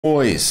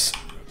Boys.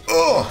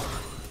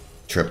 Oh!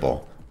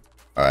 Triple.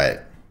 Alright.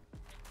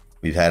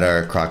 We've had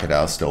our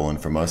crocodile stolen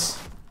from us.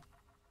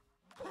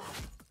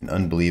 An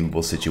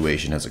unbelievable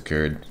situation has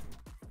occurred.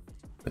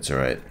 It's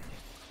alright.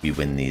 We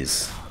win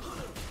these.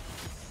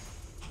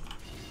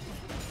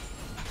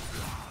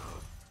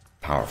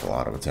 Powerful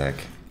auto attack.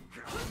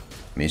 I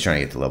mean, he's trying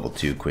to get to level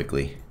 2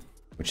 quickly,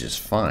 which is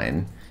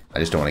fine. I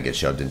just don't want to get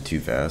shoved in too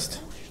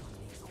fast.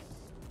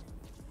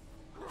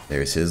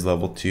 There's his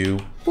level 2.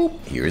 Boop.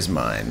 Here's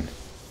mine.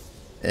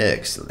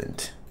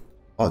 Excellent.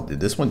 Oh, did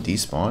this one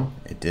despawn?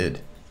 It did.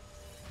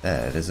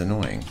 That is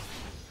annoying.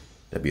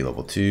 That'd be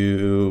level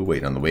 2.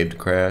 Waiting on the wave to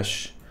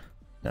crash.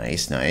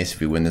 Nice, nice. If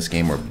we win this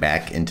game, we're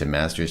back into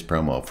Masters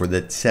promo for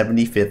the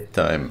 75th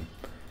time.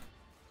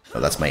 Oh,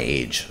 that's my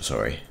age.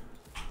 Sorry.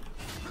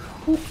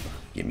 Whoop.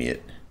 Give me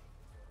it.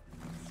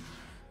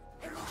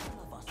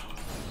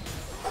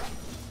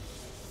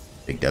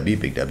 Big W,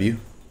 big W.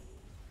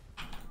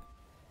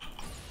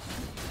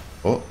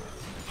 Oh.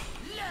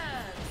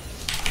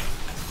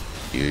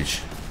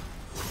 Huge.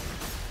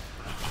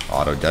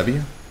 Auto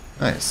W.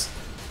 Nice.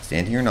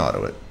 Stand here and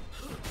auto it.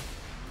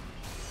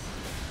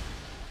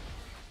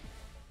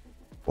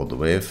 Hold the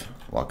wave.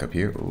 Walk up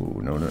here. Ooh,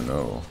 no, no,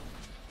 no.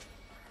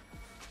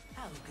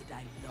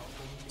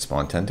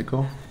 Spawn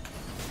tentacle.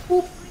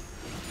 Whoop.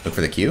 Look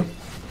for the Q.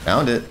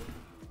 Found it.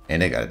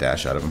 And I got a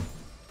dash out of him.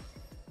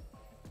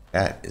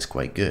 That is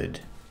quite good.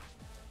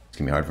 It's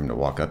gonna be hard for him to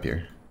walk up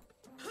here.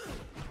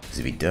 Because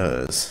if he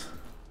does...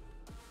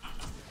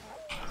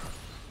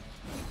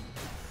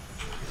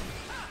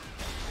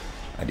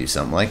 I do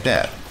something like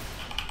that.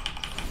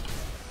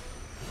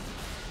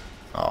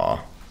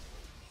 Aw.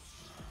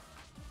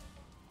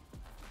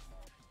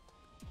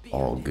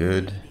 All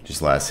good.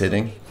 Just last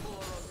hitting.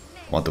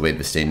 Want the wave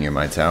to stay near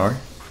my tower.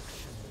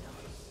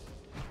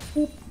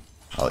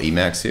 I'll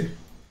Emax here.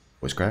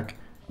 Voice crack.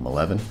 I'm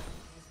 11.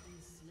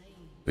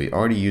 But he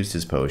already used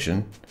his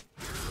potion.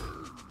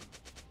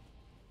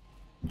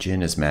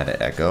 Jin is mad at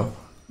Echo.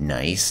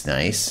 Nice,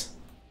 nice.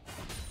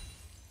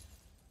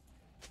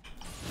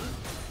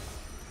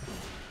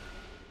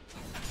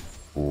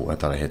 Ooh, I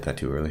thought I hit that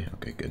too early.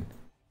 Okay, good.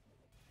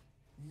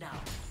 Now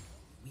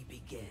we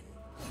begin.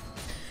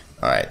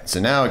 Alright, so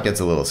now it gets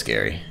a little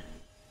scary.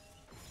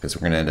 Because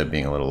we're going to end up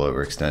being a little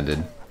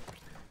overextended.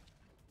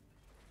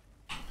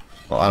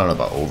 Well, I don't know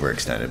about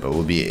overextended, but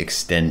we'll be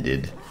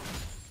extended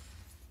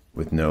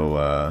with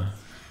no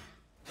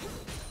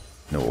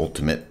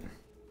ultimate.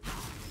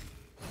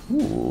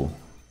 Ooh.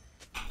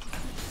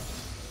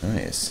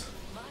 Nice.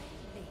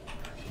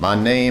 My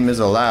name is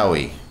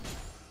Illaoi.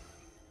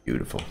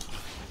 Beautiful.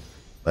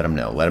 Let him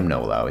know,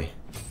 Illaoi.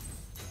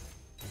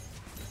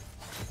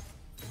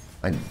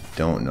 I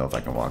don't know if I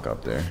can walk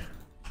up there.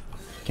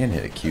 Can't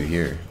hit a Q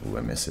here. Ooh,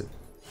 I miss it.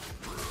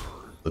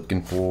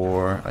 Looking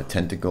for a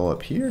tentacle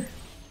up here.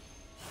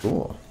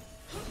 Cool.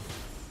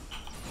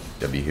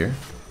 W here.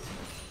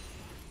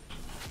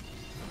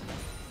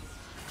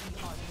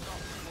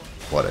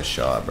 What a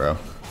shot, bro.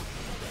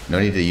 No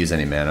need to use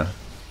any mana.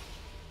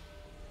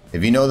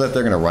 If you know that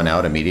they're gonna run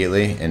out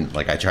immediately, and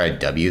like I tried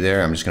W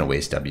there, I'm just gonna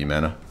waste W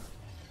mana.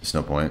 There's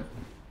no point.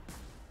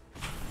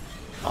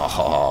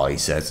 Oh, he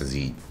says as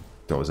he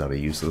throws out a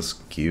useless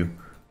Q. You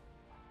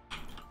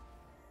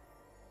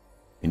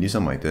can do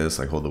something like this,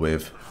 like hold the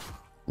wave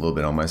a little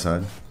bit on my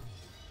side.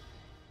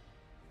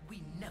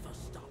 We never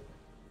stop.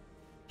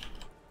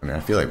 I mean, I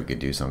feel like we could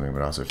do something,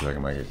 but I also feel like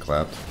I might get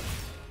clapped.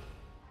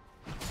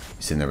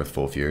 He's sitting there with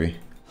full fury.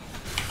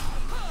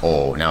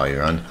 Oh, now he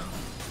run.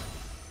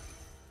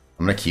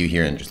 I'm gonna Q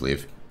here and just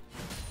leave.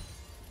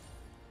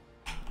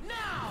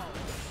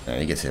 Yeah,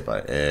 he gets hit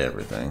by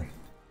everything.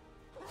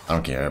 I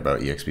don't care about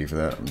EXP for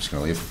that. I'm just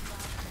gonna leave.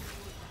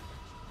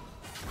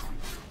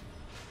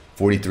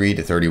 43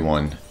 to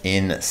 31.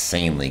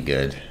 Insanely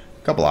good.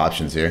 A couple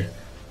options here.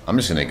 I'm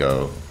just gonna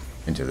go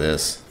into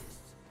this.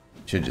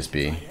 Should just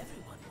be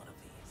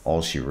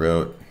all she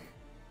wrote.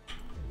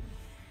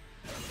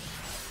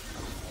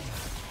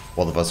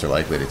 Both of us are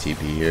likely to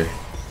TP here.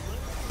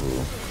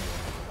 Ooh.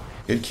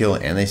 Good kill,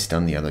 and they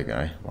stun the other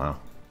guy. Wow.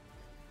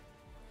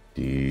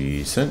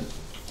 Decent.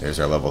 There's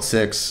our level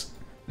 6.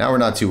 Now we're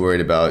not too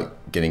worried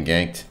about getting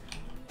ganked.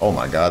 Oh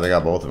my god, they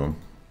got both of them.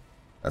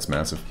 That's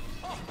massive.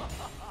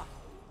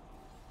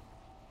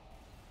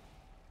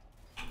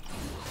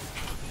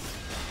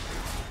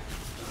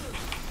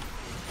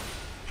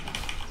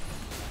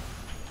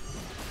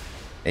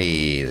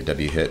 Hey, the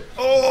W hit.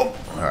 Oh!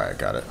 Alright,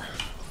 got it.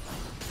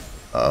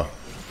 Uh oh.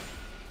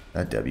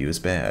 That W is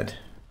bad.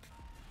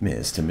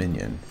 Missed a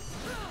minion.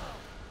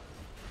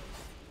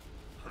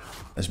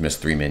 I just missed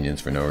 3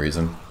 minions for no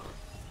reason.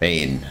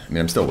 Bane. I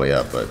mean, I'm still way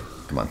up, but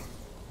come on.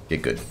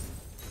 Get good.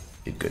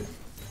 Get good.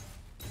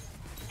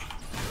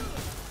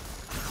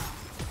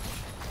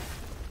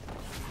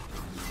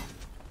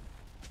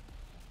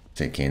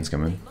 Take Kane's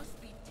coming.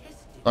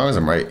 As long as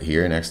I'm right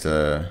here next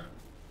to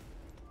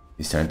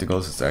these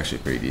tentacles, it's actually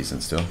pretty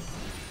decent still.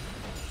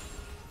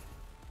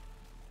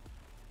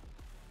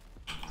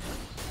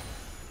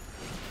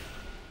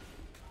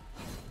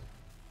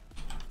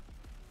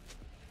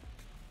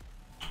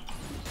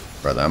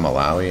 Brother, I'm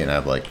Illaoi and I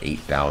have like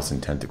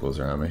 8,000 tentacles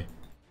around me.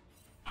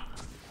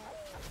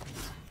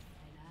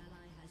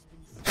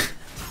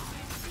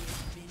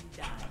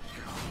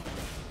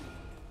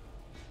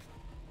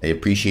 They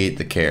appreciate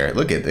the care.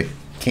 Look at the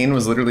Kane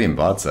was literally in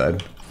bot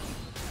side.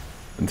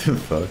 What the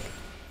fuck?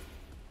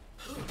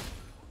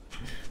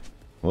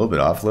 A little bit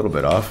off, a little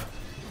bit off.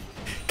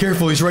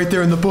 Careful, he's right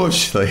there in the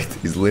bush. Like,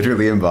 he's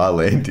literally in bot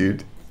lane,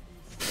 dude.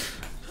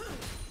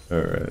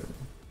 Alright.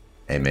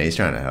 Hey, man, he's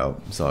trying to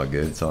help. It's all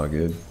good, it's all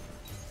good.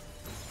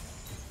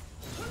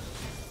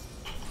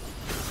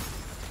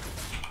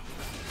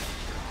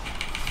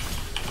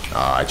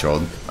 Ah, I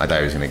trolled. I thought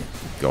he was gonna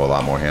go a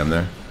lot more ham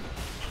there.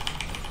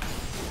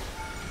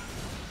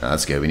 Nah,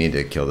 that's good. We need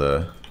to kill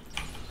the...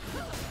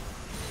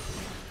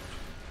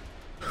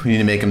 We need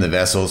to make him the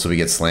vessel so we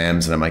get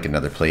slams, and I might get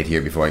another plate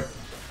here before I...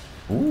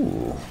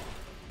 Ooh.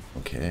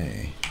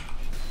 Okay.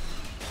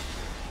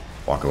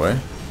 Walk away.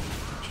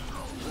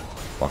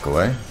 Walk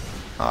away.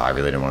 Ah, I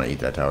really didn't want to eat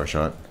that tower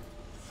shot.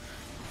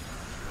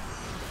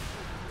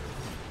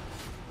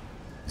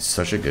 It's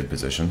such a good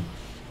position.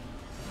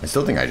 I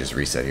still think I just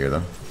reset here,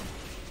 though.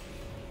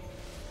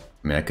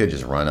 I mean, I could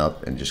just run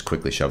up and just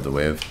quickly shove the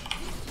wave.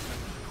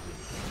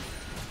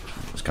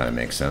 This kind of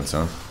makes sense,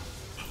 huh?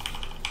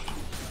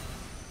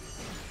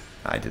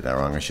 I did that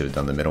wrong. I should have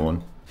done the middle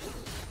one.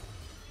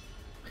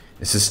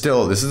 This is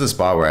the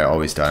spot where I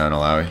always die on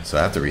Illaoi, so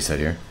I have to reset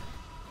here.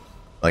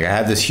 Like, I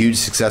had this huge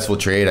successful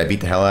trade, I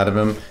beat the hell out of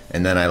him,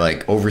 and then I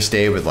like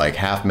overstay with like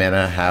half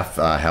mana, half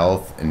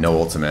health, and no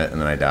ultimate, and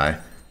then I die. So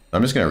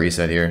I'm just gonna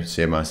reset here,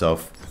 save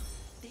myself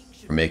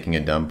from making a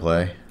dumb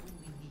play.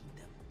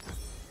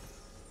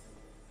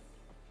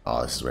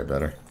 Oh, this is way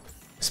better.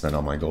 I spent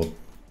all my gold.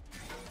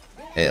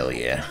 Hell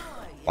yeah.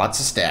 Lots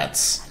of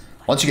stats.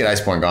 Once you get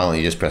Iceborne Gauntlet,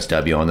 you just press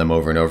W on them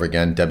over and over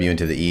again. W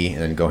into the E,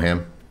 and then go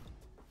ham.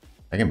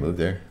 I can move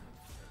there.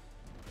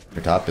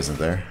 Your top isn't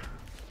there.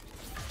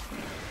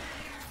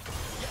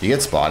 You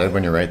get spotted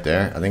when you're right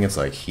there. I think it's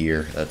like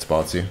here that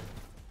spots you.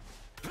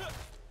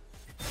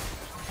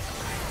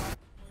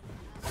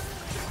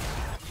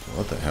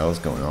 What the hell is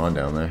going on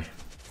down there?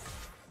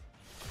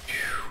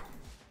 Whew.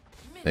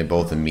 They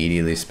both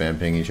immediately spam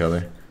ping each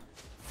other.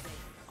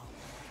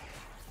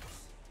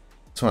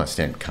 Just want to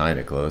stand kind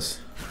of close.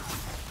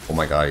 Oh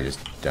my god, he just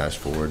dashed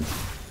forward.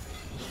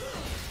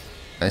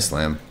 Nice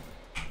slam.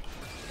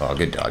 Oh,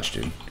 good dodge,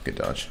 dude. Good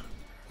dodge.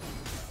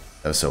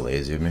 That was so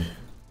lazy of me.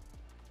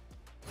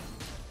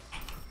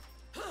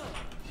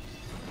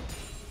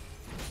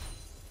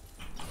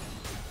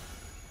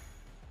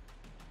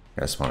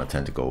 Gotta spawn a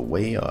tentacle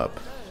way up.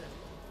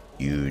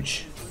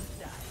 Huge.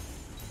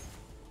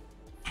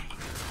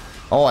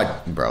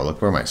 Oh, bro,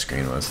 look where my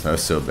screen was. That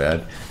was so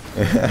bad.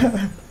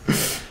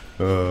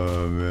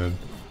 Oh, man.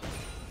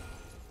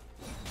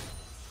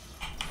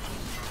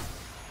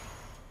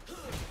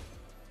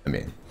 I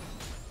mean,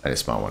 I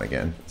just spawned one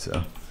again,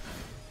 so.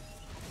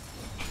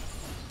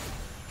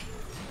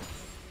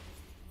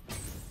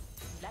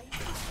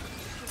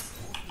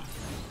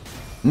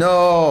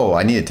 No!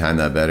 I need to time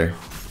that better.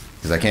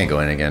 Because I can't go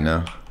in again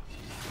now.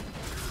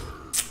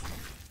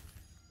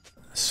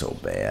 So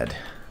bad.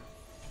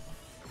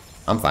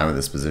 I'm fine with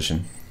this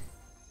position.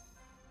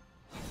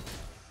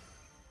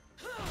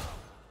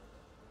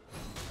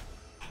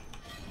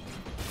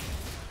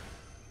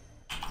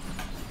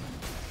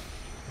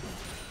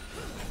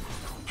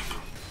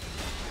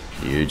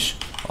 Huge.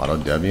 Auto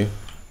W.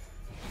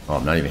 Oh,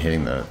 I'm not even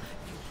hitting the...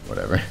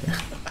 whatever.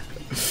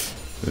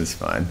 It's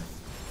fine.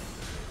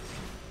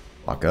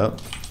 Walk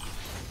up.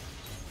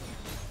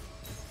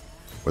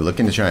 We're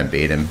looking to try and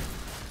bait him.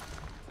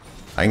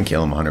 I can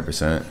kill him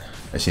 100%.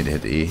 I just need to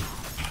hit the E.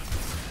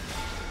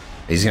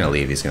 He's gonna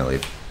leave, he's gonna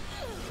leave.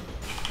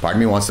 Part of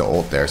me wants to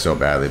ult there so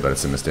badly, but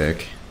it's a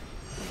mistake.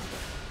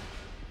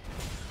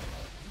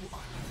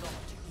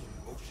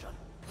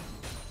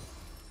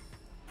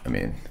 I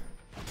mean,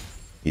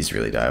 he's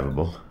really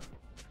diveable.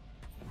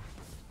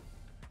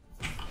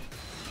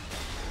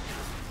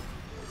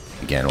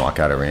 Again, walk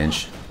out of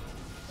range.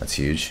 That's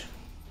huge.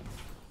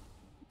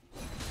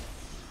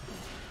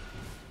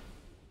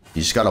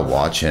 You just gotta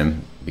watch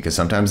him, because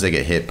sometimes they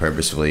get hit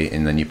purposefully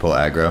and then you pull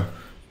aggro.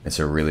 It's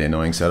a really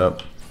annoying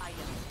setup.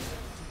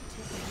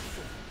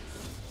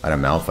 I had a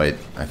Malphite,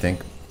 I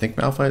think.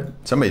 Malphite?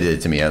 Somebody did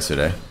it to me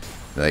yesterday.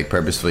 They like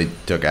purposefully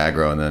took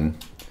aggro and then...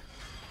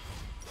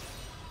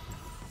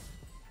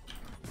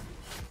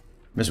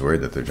 I'm just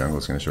worried that their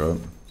jungle's gonna show up.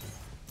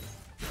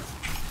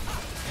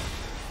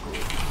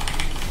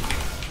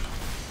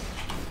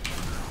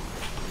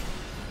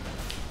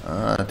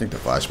 I think the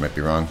flash might be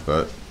wrong,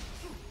 but...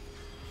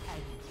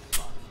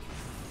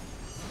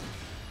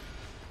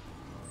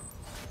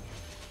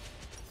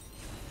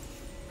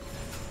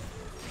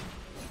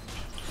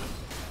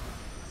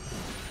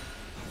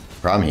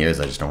 Problem here is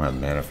I just don't have the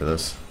mana for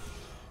this.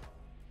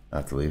 I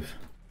have to leave.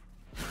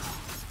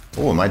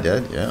 Oh, am I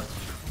dead? Yeah.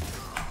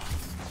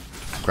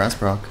 Grass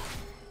proc.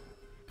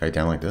 Kite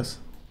down like this.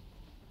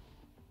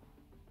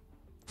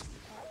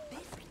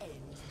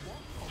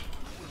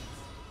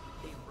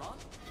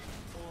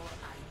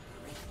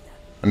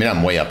 I mean,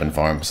 I'm way up in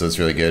farm, so it's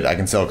really good. I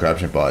can sell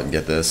Corruption Bot and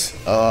get this.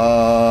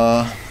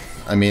 I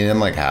mean, I'm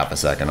like half a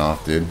second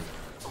off, dude.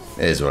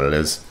 It is what it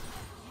is.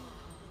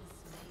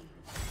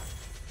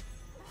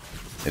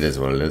 It is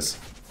what it is.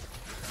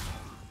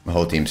 My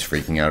whole team's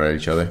freaking out at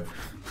each other.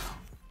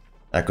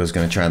 Echo's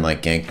gonna try and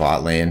like gank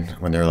bot lane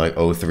when they're like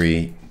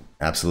 0-3,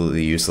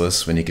 absolutely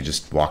useless, when he could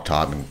just walk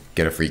top and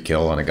get a free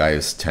kill on a guy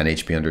who's 10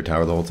 HP under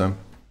tower the whole time.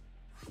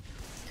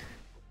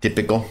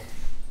 Typical.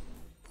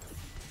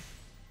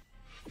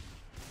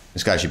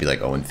 This guy should be like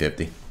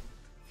 0-50.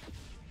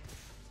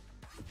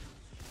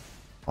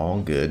 All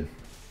good.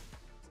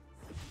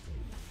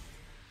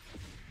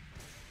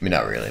 I mean,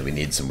 not really. We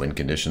need some win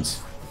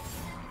conditions.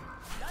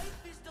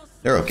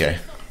 They're okay.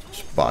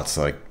 Just bots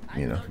like,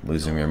 you know,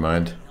 losing their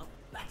mind.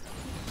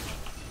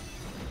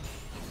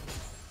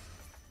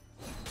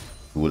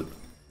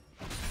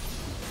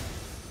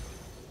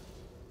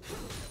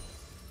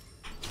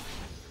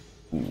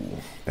 Ooh,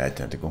 bad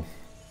tentacle.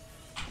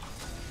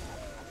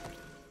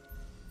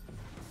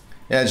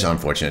 Yeah, just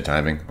unfortunate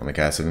timing on the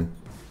Cassidon.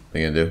 What are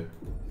you gonna do?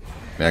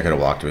 I mean, I could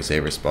have walked to a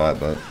safer spot,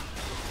 but...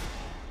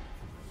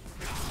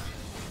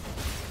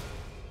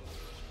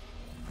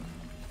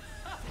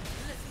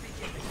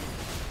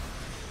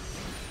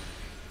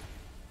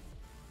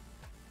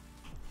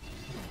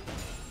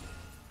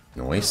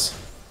 Nice.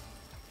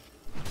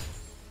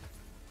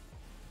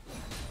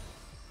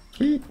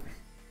 Sweet.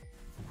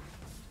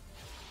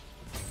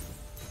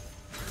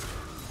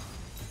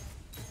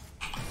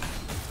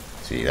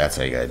 See, that's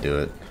how you gotta do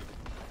it.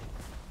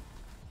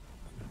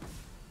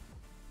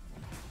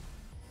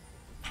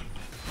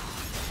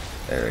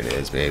 There it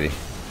is, baby.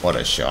 What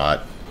a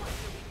shot.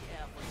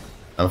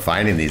 I'm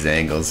finding these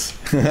angles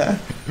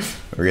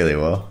really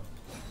well.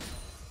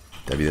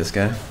 W this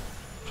guy.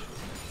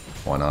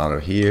 One auto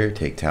here,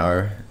 take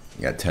tower.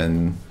 You got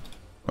 10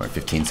 or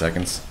 15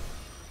 seconds.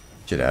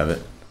 Should have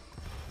it.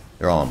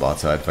 They're all on bot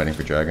side fighting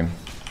for dragon.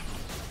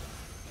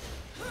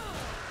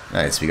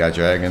 Nice, we got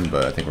dragon,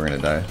 but I think we're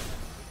gonna die.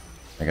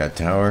 I got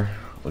tower,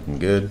 looking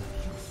good.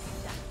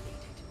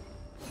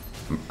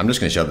 I'm just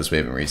gonna shove this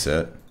wave and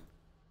reset.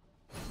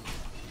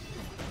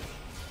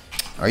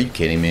 Are you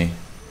kidding me?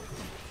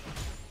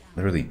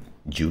 Literally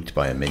juked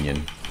by a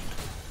minion.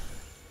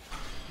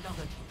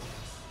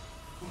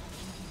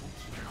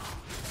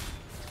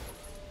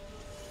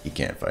 He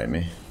can't fight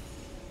me.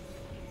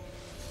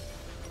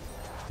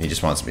 He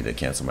just wants me to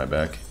cancel my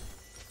back.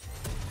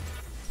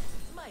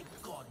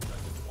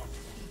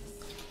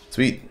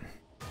 Sweet.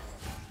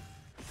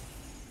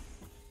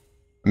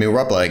 I mean, we're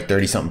up like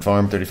 30 something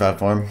farm, 35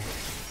 farm.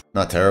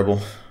 Not terrible.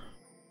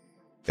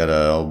 Got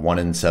a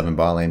 1-7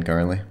 bot lane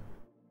currently.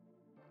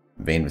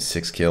 Vayne with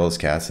 6 kills,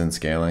 Cassin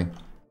scaling.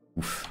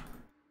 Oof.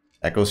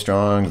 Echo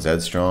strong,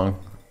 Zed strong.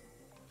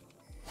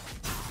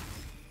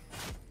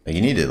 Like,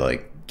 you need to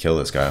like kill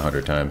this guy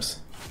 100 times.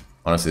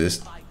 Honestly,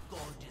 it's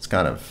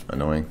kind of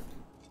annoying.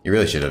 You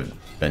really should have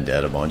been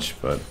dead a bunch,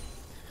 but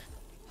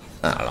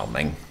I don't know,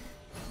 man.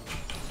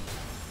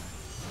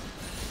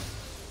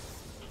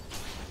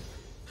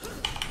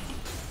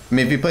 I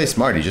mean, if you play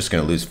smart, you're just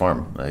gonna lose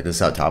farm. Like, this is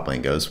how top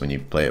lane goes when you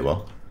play it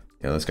well.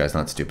 You know, this guy's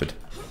not stupid.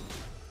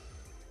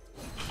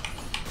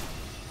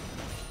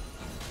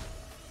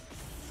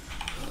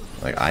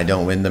 Like, I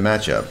don't win the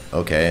matchup.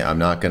 Okay, I'm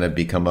not gonna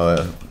become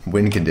a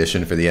win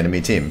condition for the enemy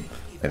team.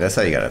 Like, that's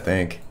how you gotta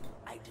think.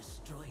 I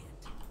destroy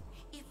it.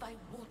 If I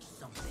want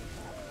something,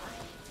 I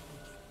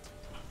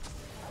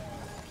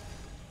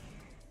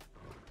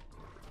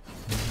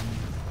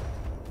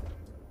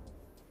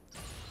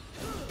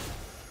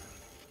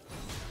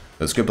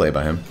It was good play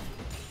by him.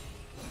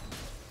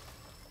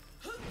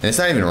 And it's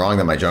not even wrong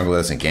that my jungler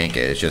doesn't gank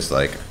it. It's just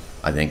like,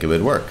 I think it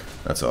would work.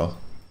 That's all.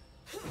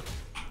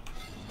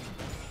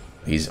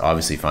 He's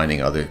obviously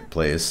finding other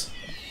plays.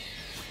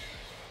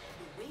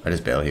 I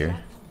just bail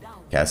here.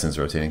 Cassin's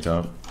rotating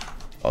top.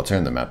 I'll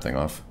turn the map thing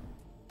off.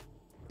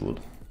 Cool.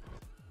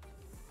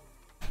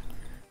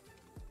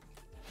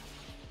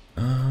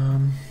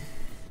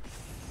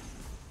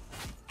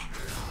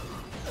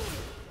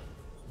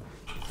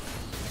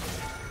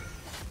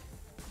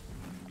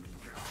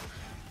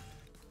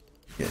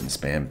 Getting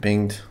spam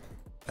pinged.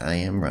 I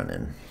am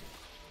running.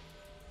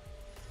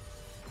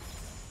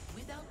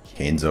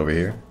 Kane's over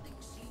here.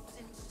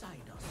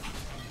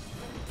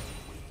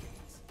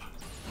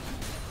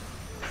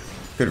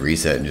 Could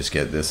reset and just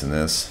get this and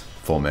this.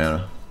 Full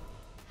mana.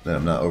 Then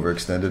I'm not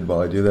overextended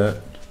while I do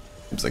that.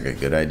 Seems like a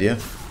good idea.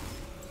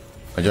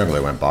 My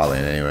jungler went bot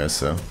lane anyway,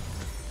 so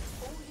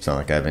it's not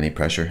like I have any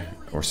pressure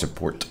or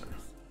support.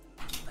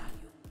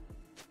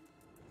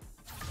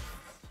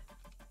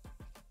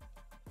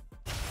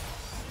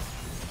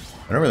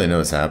 I don't really know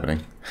what's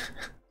happening.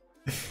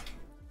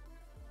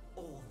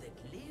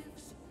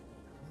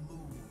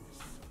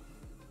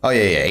 Oh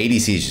yeah,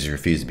 ADCs just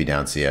refuse to be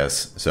down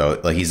CS. So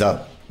like he's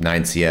up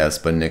 9 CS,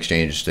 but in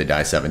exchange they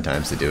die 7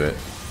 times to do it.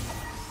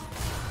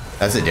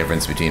 That's the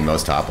difference between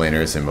most top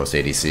laners and most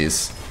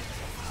ADCs.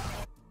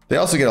 They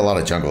also get a lot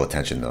of jungle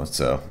attention though,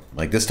 so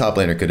like this top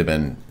laner could have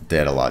been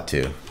dead a lot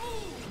too.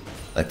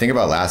 Like think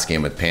about last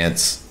game with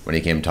Pants when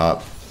he came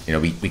top, you know,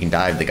 we can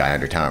dive the guy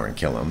under tower and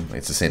kill him.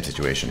 It's the same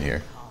situation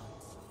here.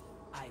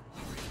 I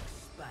break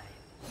spine.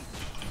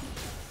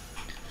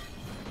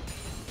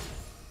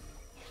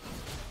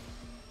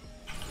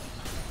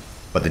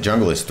 But the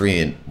jungle is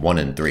 1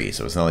 and 3,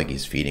 so it's not like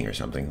he's feeding or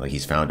something. Like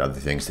he's found other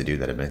things to do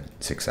that have been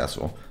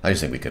successful. I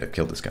just think we could have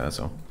killed this guy, that's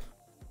all.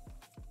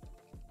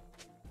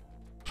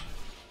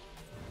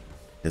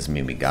 Doesn't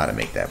mean we gotta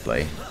make that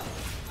play.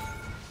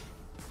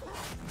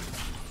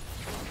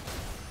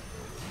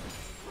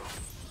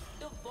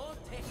 The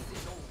vortex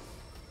is over.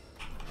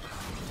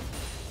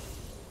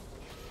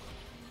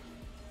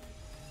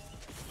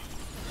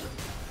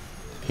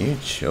 Can you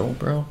chill,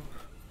 bro?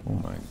 Oh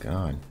my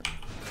god.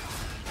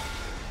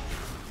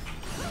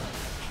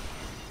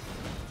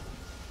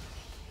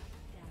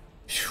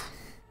 Phew.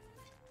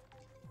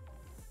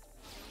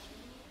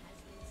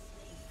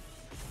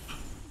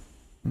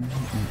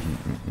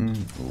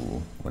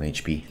 Ooh, 1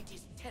 HP. It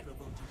is terrible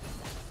to be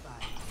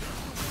satisfied.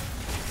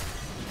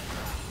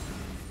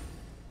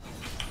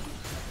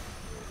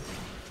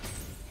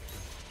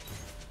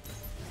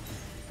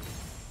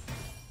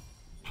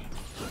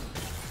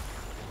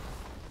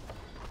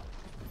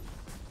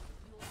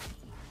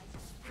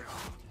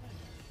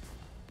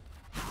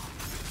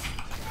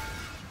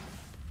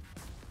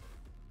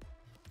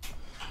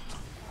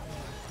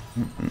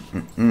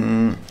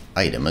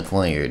 Item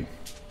acquired.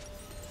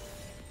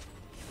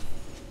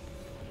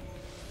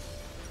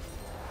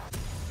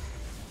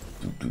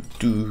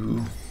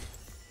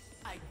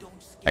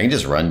 I can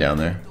just run down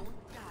there.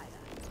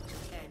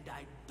 And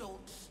I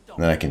don't stop.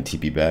 And then I can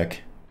TP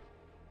back.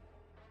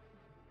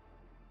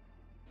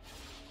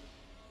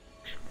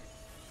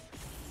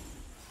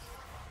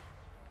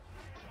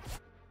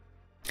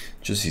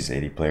 Just these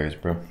 80 players,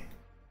 bro.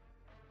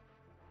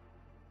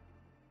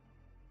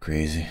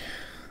 Crazy.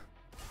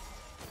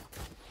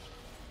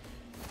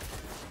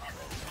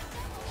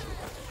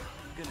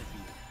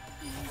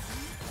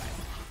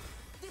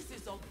 This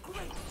is a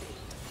great day.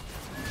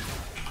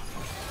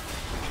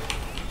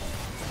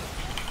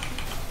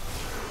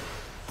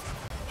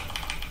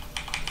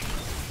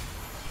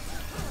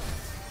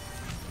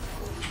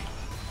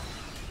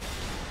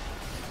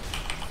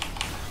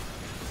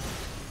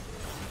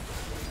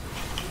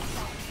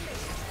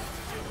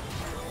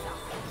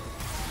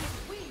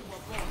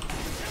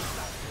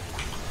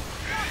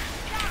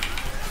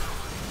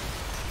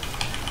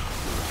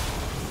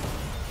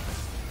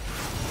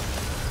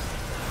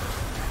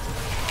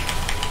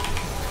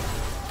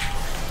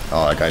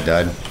 Oh, that guy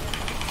died.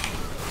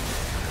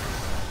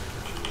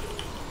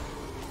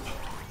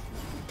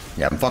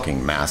 Yeah, I'm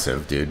fucking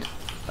massive, dude.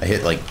 I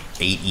hit like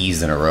 8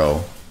 E's in a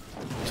row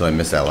until I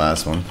missed that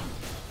last one.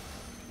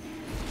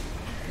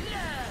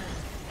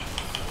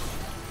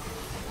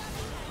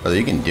 Brother,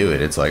 you can do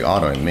it. It's like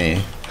autoing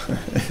me.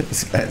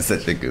 This guy's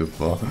such a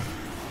goofball.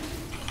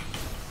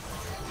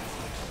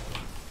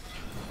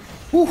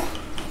 Whew.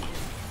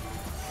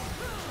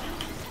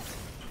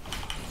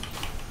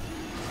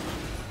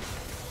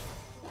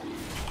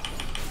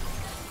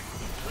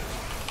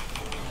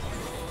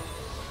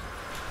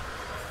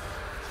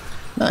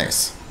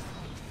 Nice.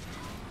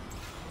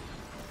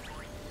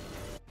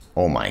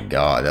 Oh my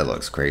god, that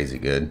looks crazy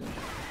good.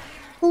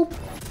 Oop.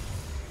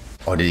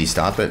 Oh, did he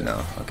stop it?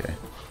 No. Okay.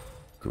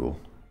 Cool.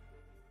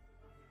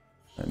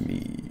 Let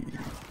me...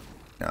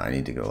 No, I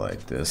need to go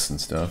like this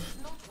and stuff.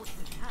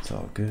 It's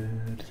all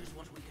good.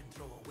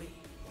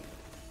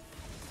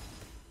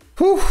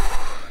 Whew.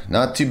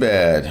 Not too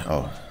bad.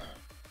 Oh.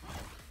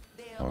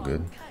 All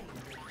good.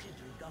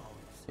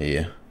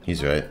 Yeah,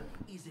 he's right.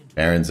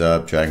 Baron's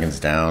up,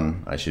 Dragon's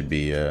down. I should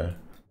be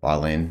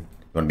bot lane.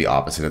 You want to be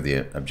opposite of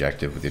the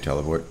objective with your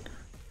teleport.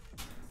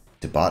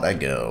 To bot I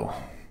go.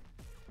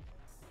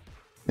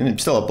 And I'm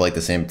still up like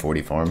the same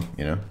 40 farm,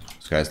 you know?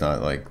 This guy's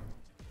not like...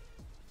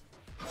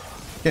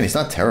 Yeah, he's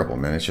not terrible,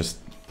 man. It's just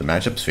the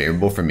matchup's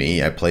favorable for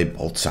me. I play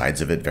both sides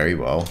of it very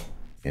well.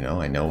 You know,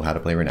 I know how to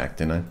play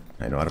Renekton.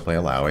 I know how to play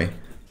Illaoi.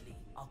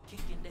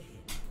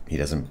 He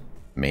doesn't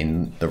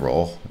main the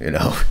role, you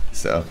know?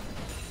 So...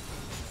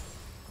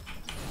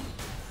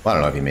 Well, I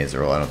don't know if he made the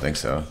role, I don't think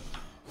so.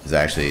 He's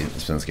actually,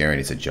 Spin Scary,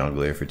 he's a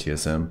jungler for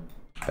TSM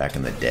back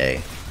in the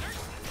day.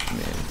 I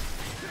mean,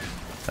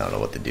 I don't know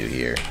what to do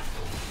here.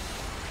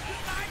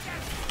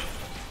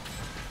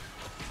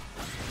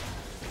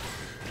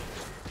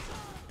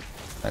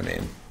 I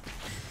mean,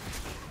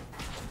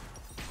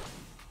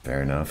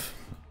 fair enough,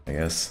 I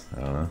guess. I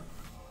don't know.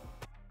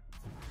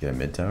 Get a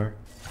mid tower?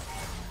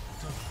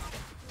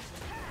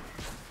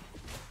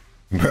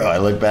 Bro, I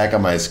look back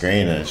on my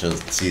screen and it's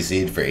just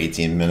CC'd for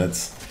 18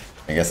 minutes.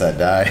 I guess I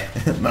die.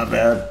 My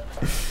bad.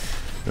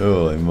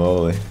 Holy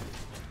moly.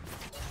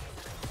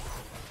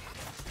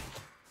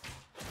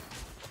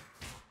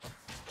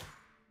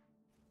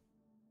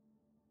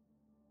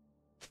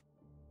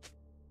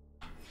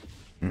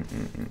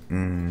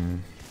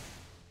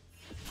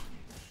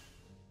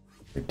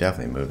 You're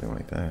definitely moving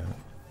like that.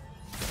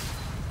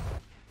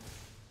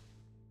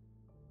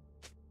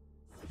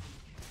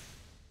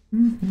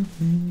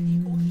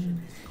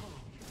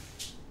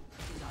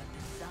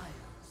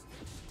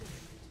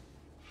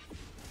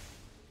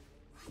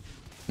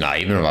 Nah,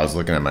 even if I was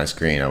looking at my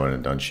screen, I wouldn't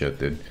have done shit,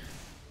 dude.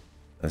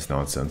 That's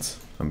nonsense.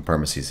 I'm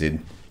perma-CC'd.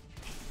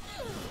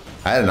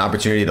 I had an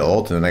opportunity to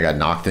ult, and then I got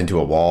knocked into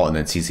a wall, and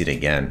then CC'd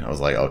again. I was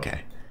like,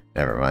 okay,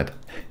 never mind.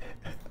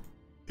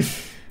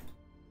 This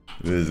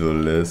is what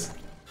it is.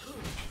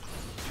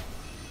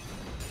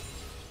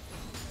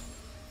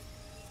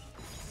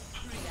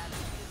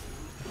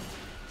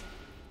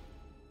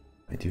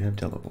 I do have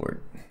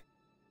teleport.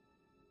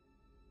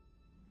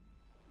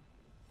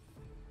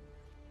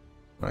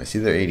 I see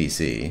their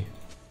ADC.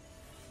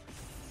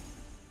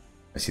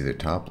 I see their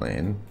top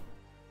lane.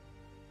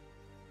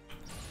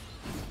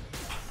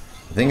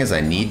 The thing is,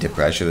 I need to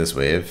pressure this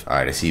wave.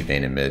 Alright, I see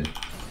Vayne in mid.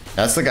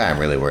 That's the guy I'm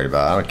really worried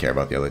about. I don't care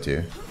about the other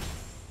two.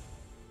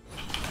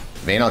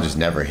 Vayne I'll just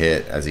never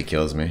hit as he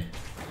kills me.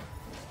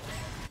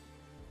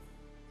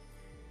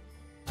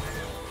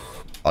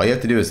 All you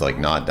have to do is like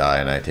not die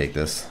and I take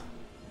this.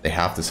 They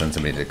have to send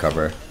somebody to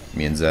cover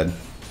me and Zed.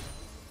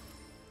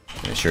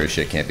 And sure as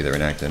shit can't be the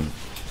Renekton.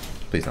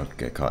 Please don't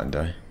get caught and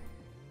die.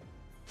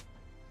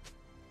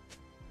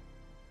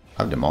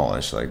 I'm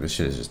demolished, like this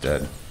shit is just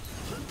dead.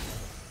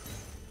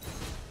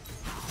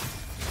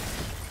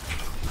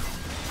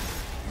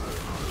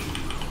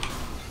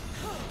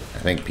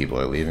 I think people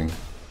are leaving.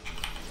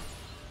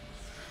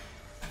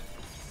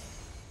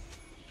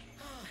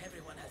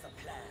 Everyone has a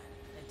plan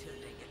until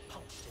they get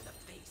punched in the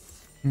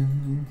face.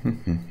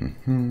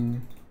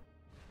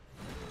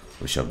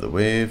 We shove the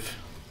wave.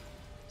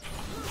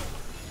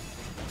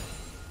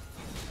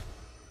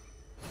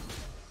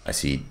 I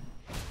see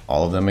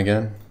all of them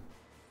again.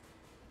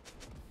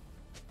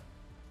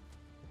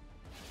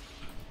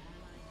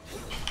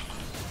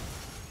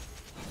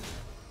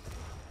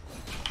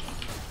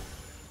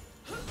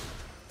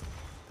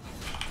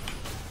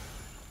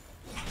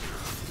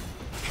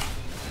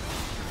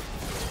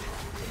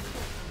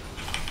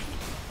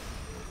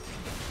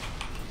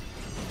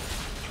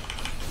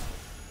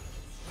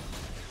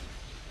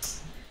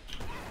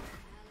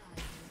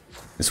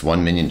 This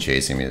one minion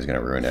chasing me is gonna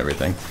ruin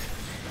everything.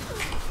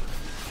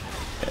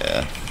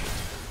 Yeah.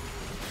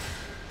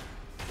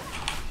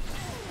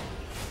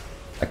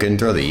 I couldn't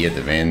throw the E at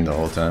the Vayne the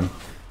whole time.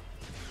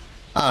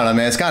 I don't know,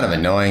 man. It's kind of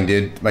annoying,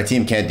 dude. My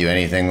team can't do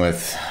anything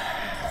with...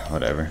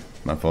 Whatever.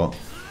 My fault.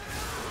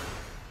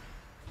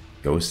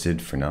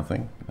 Ghosted for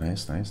nothing.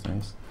 Nice, nice,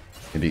 nice.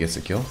 Maybe he gets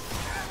a kill?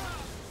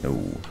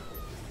 No.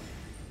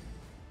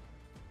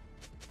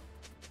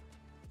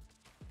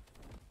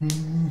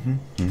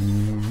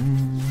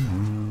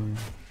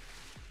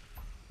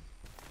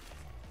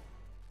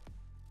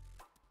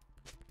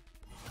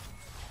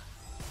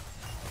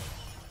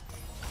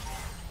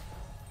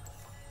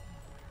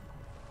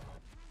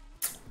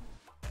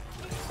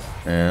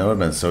 Yeah, that would have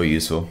been so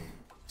useful.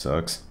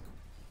 Sucks.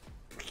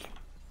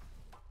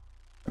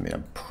 I mean,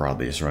 I'm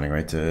probably just running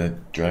right to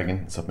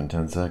Dragon. It's up in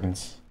 10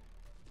 seconds.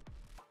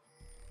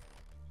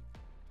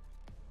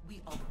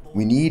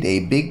 We need a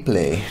big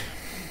play.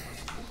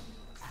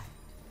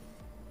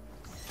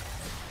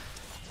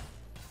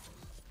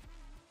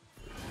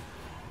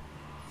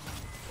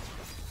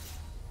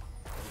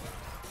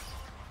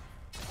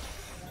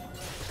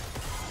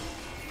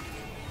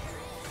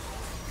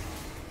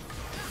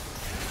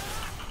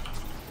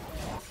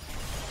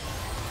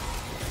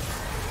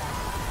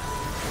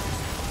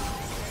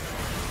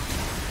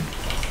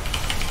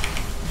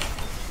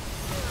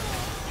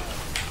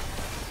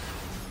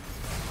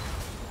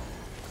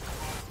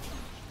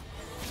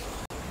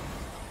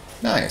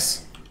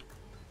 Nice.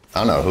 I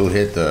don't know who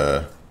hit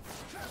the...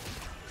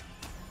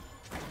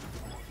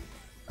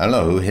 I don't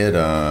know who hit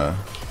the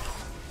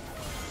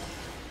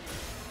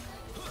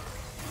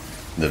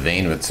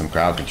Vayne with some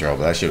crowd control,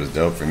 but that shit was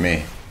dope for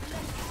me.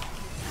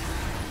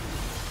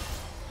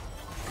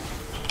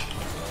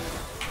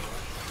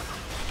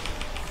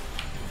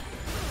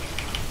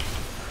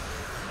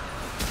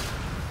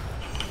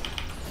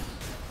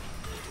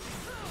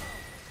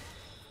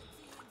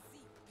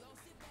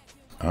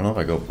 I don't know if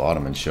I go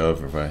bottom and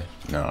shove or if I...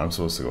 No, I'm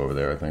supposed to go over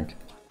there, I think.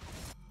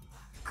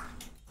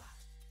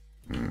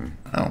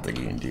 I don't think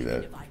you can do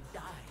that. If I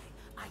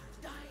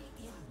die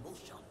in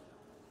motion.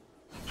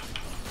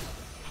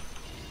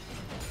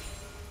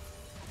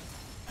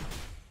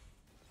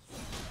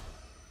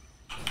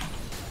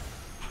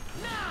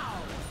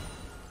 Now!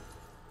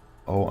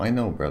 Oh, I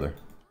know, brother.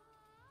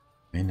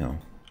 I know.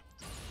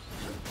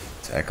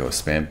 This Echo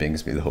spam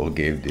pings me the whole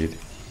game, dude.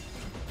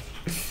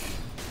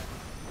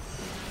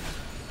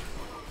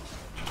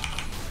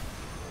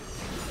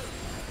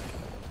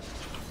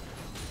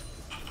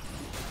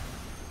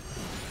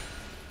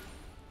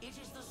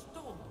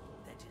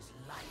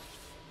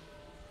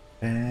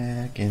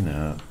 Backing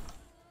up.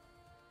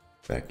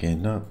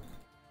 Backing up.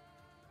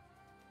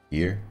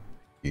 Here,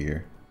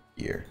 here,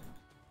 here.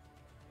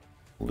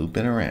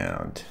 Looping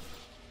around.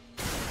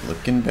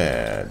 Looking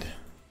bad.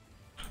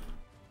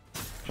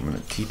 I'm gonna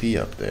TP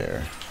up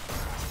there.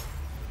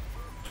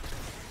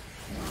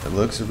 It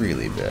looks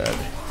really bad.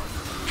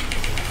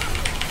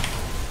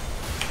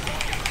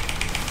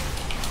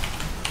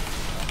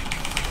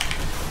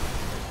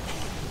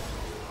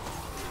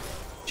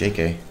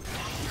 JK.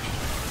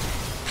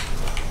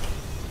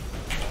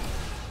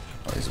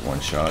 He's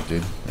one shot,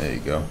 dude. There you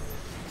go.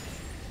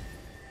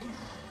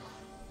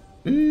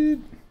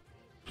 Dude.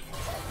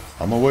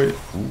 I'm away.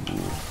 Ooh.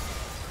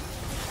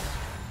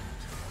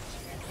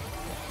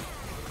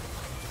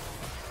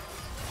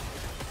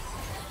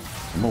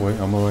 I'm away,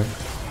 I'm away.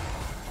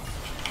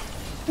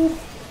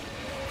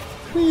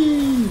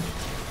 Whee!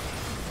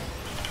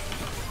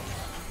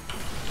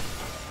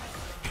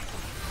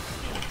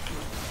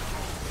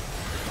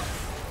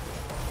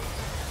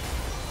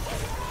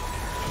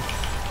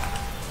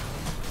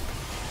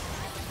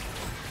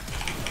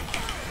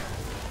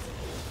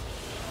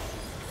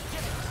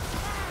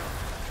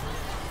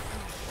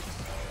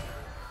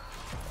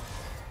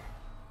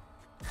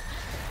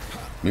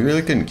 We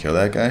really couldn't kill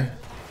that guy?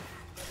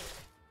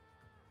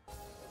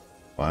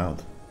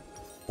 Wild.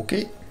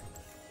 Okay.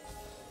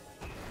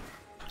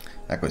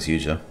 That was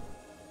huge though.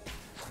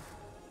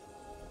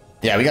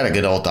 Yeah, we got a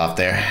good ult off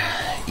there.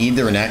 E'd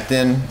the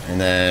Renekton, and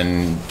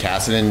then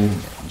Kassadin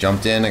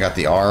jumped in. I got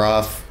the R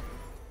off.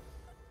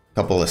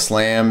 Couple of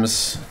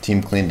slams.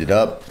 Team cleaned it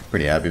up.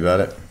 Pretty happy about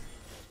it.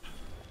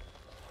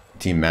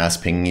 Team mass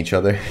pinging each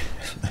other.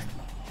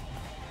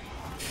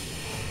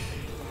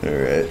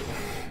 Alright.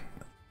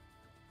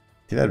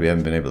 Too bad we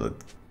haven't been able to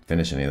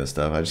finish any of this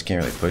stuff. I just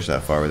can't really push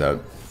that far without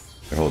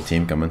their whole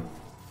team coming.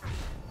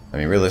 I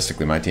mean,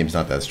 realistically, my team's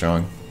not that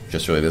strong.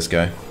 Just really this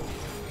guy.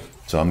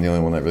 So I'm the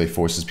only one that really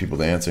forces people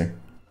to answer.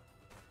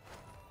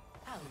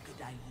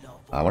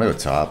 I want to go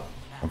top.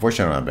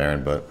 Unfortunately, I'm not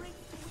Baron, but...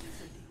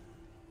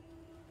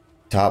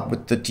 Top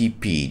with the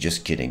TP.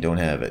 Just kidding. Don't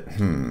have it.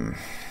 Do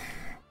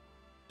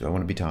I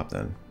want to be top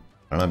then?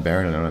 I don't have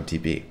Baron and I don't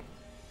have TP.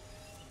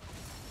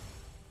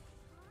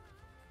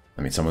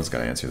 I mean, someone's got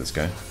to answer this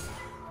guy.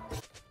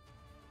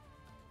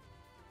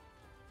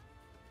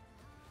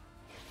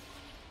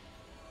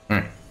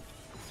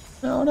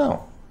 No,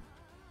 no.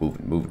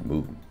 Moving, moving,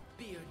 moving.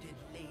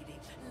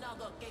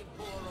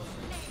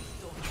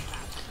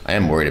 I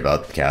am worried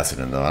about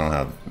Kassadin though. I don't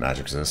have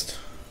magic resist.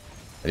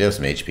 I do have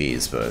some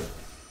HPs, but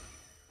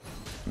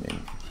I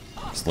mean,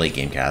 it's late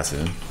game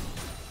Kassadin.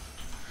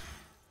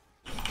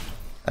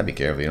 I'd be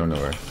careful. You don't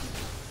know where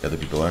the other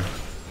people are. I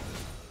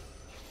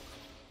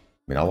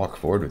mean, I'll walk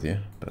forward with you,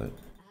 but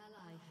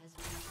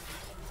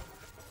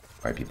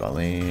alright, people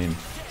lane.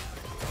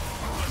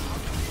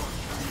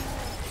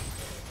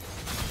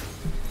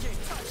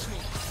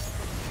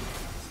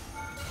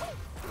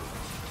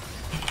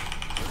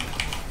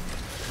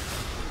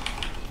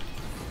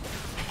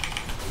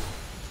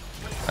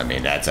 I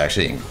mean, that's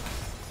actually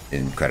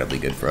incredibly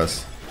good for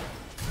us.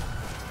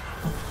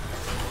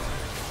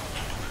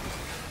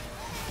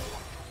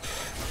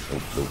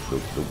 Nope, nope,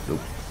 nope, nope, nope.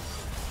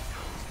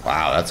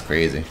 Wow, that's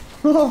crazy.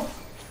 Gotta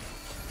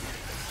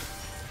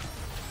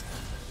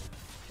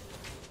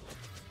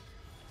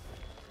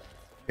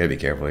be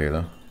careful here,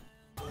 though.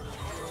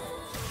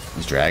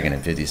 He's dragging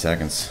in 50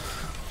 seconds.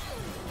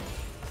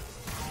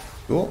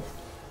 Cool.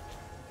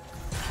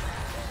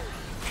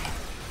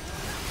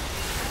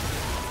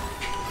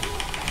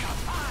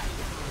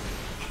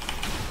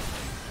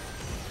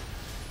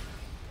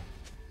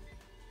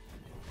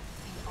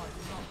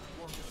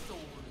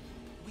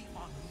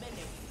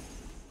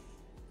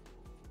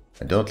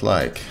 I don't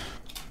like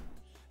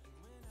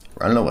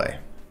running away.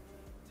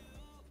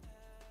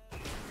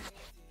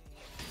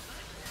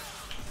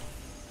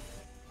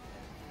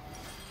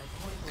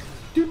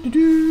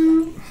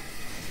 Doo-doo-doo.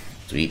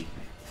 Sweet.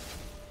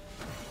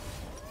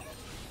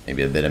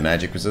 Maybe a bit of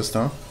magic resist,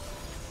 huh?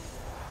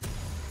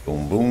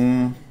 Boom,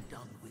 boom.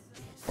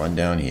 Run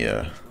down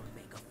here.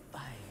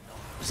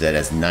 Zed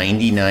has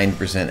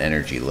 99%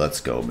 energy. Let's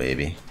go,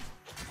 baby.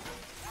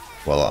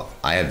 Well,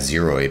 I have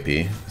 0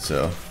 AP,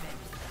 so...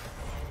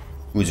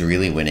 Who's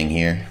really winning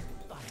here?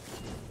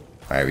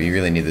 Alright, we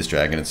really need this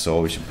dragon and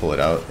soul. We should pull it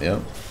out. Yep.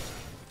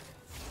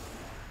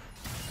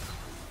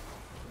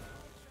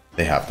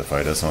 They have to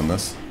fight us on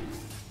this.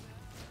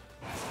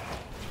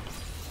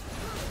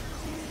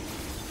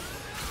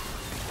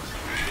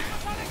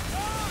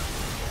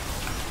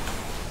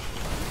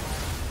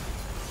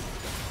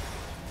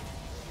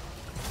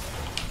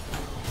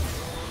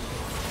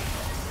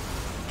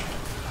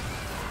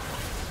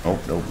 Oh,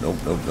 nope, nope,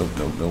 nope, nope,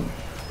 nope, nope.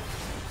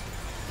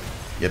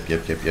 Yep,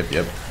 yep, yep, yep,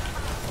 yep.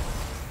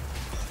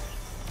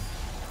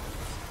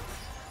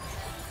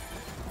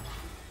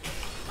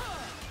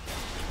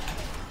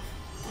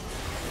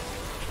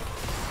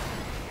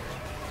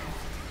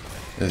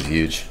 This is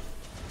huge.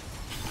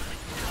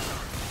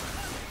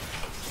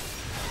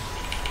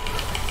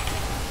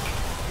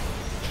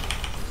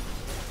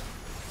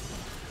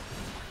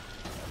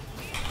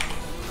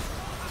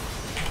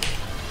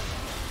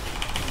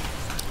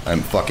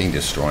 I'm fucking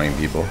destroying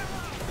people.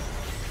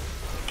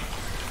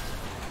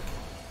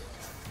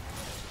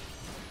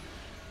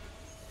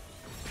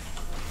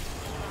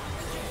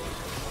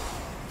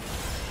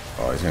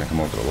 Oh, he's gonna come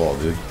over the wall,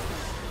 dude.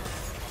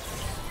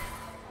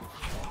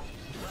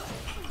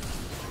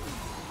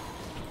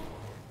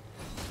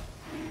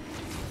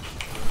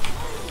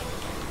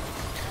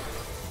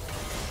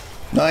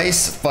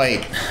 Nice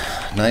fight.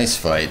 Nice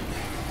fight.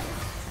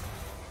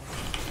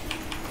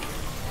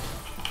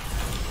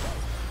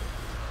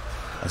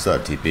 still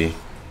have TP.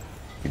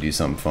 Could do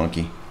something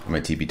funky. I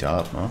might TP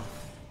top, huh? How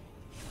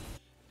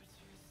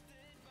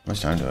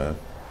much time do I have?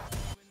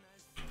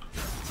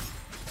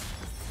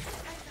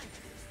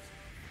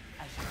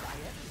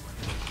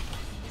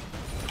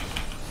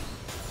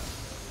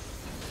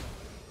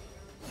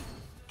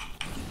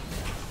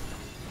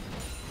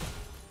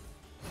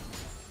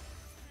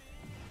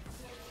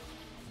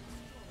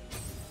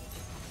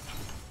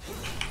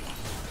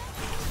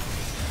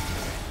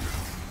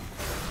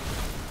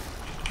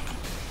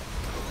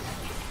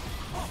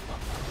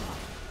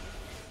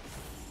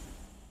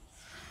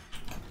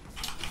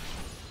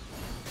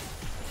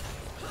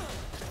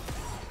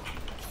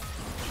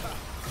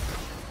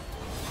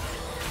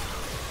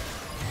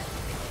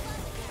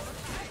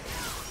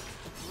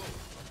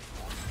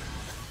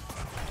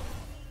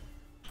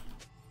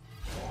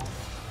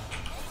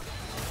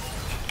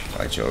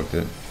 I choked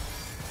it.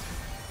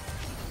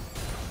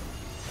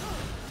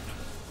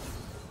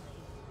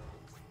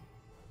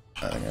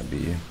 I think I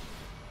beat you.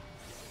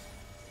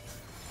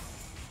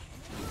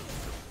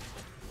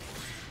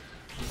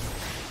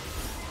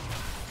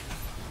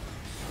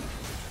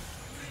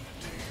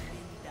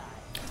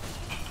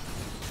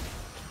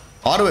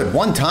 Auto it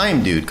one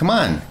time, dude. Come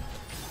on.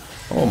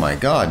 Oh my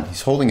god.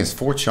 He's holding his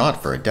 4th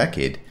shot for a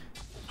decade.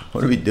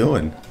 What are we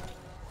doing?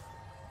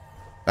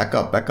 Back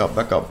up, back up,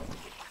 back up.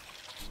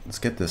 Let's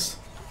get this.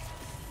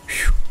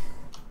 Whew.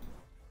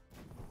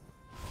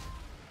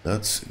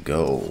 Let's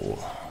go.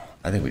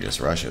 I think we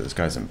just rush it. This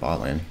guy's in bot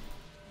lane.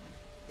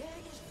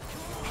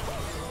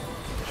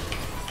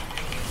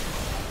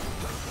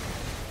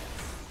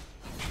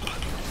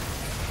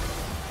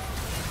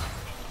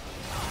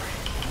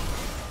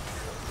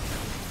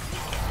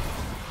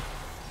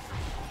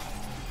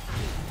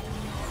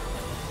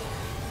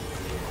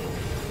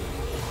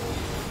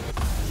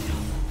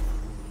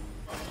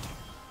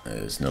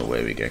 There's no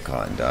way we get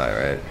caught and die,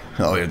 right?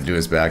 All we have to do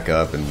is back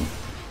up and...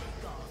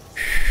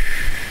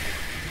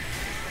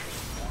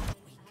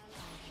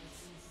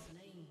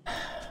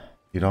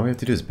 Dude, all we have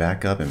to do is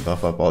back up and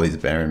buff up all these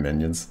Baron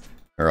minions.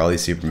 Or all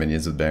these super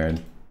minions with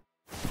Baron.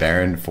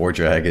 Baron, 4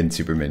 dragon,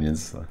 super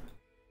minions.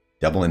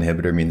 Double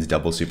inhibitor means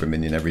double super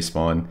minion every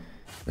spawn.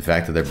 The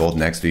fact that they're both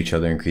next to each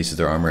other increases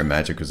their armor and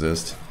magic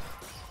resist.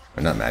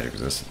 Or not magic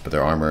resist, but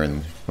their armor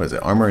and... What is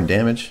it? Armor and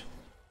damage?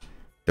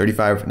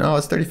 35... No,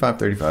 it's 35,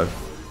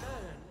 35.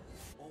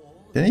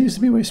 Didn't it used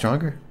to be way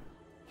stronger?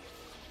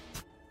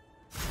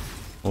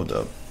 Hold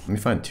up. Let me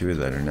find 2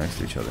 that are next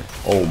to each other.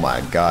 Oh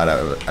my god,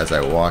 as I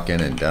walk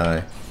in and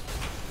die.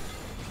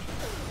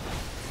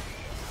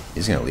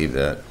 He's gonna leave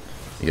that.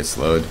 He gets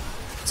slowed.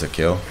 It's a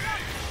kill.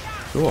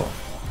 Cool.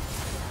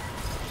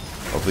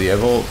 Hopefully you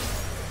have ult.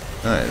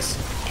 Nice.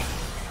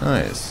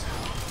 Nice.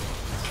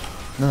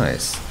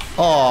 Nice.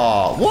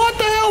 Oh, what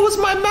the hell was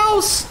my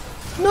mouse?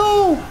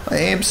 No! I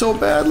aimed so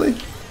badly.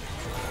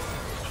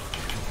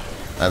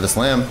 I have a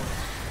slam.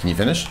 Can you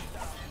finish?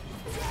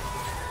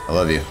 I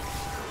love you.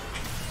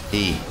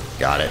 E.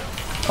 Got it.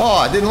 Oh,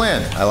 I didn't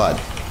land. I lied.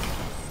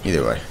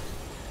 Either way.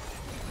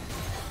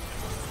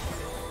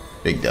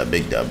 Big dub,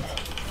 big dub.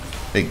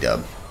 Big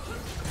dub.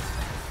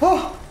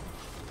 Oh!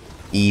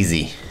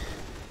 Easy.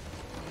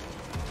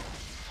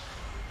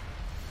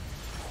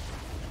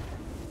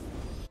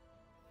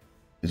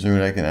 Is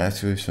there I can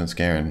ask you since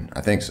Garen?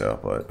 I think so,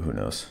 but who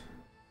knows.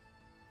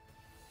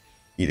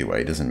 Either way,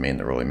 he doesn't main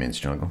the role, he mains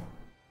jungle.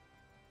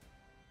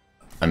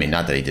 I mean,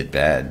 not that he did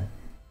bad.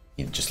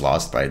 He just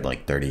lost by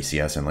like 30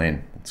 CS in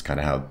lane. That's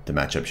kind of how the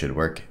matchup should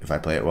work if I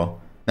play it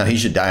well. Now, he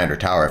should die under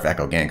tower if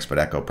Echo ganks, but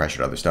Echo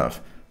pressured other stuff.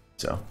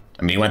 So,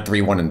 I mean, he went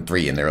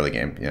 3-1-3 in the early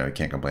game. You know, you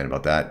can't complain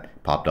about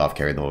that. Popped off,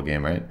 carried the whole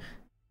game, right?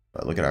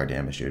 But look at our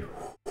damage, dude.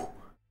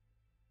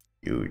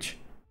 Huge.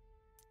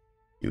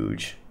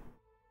 Huge.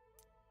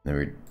 Then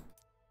we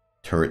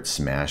turret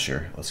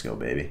smasher. Let's go,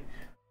 baby.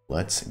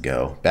 Let's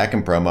go. Back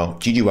in promo.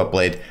 GG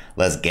Upblade.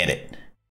 Let's get it.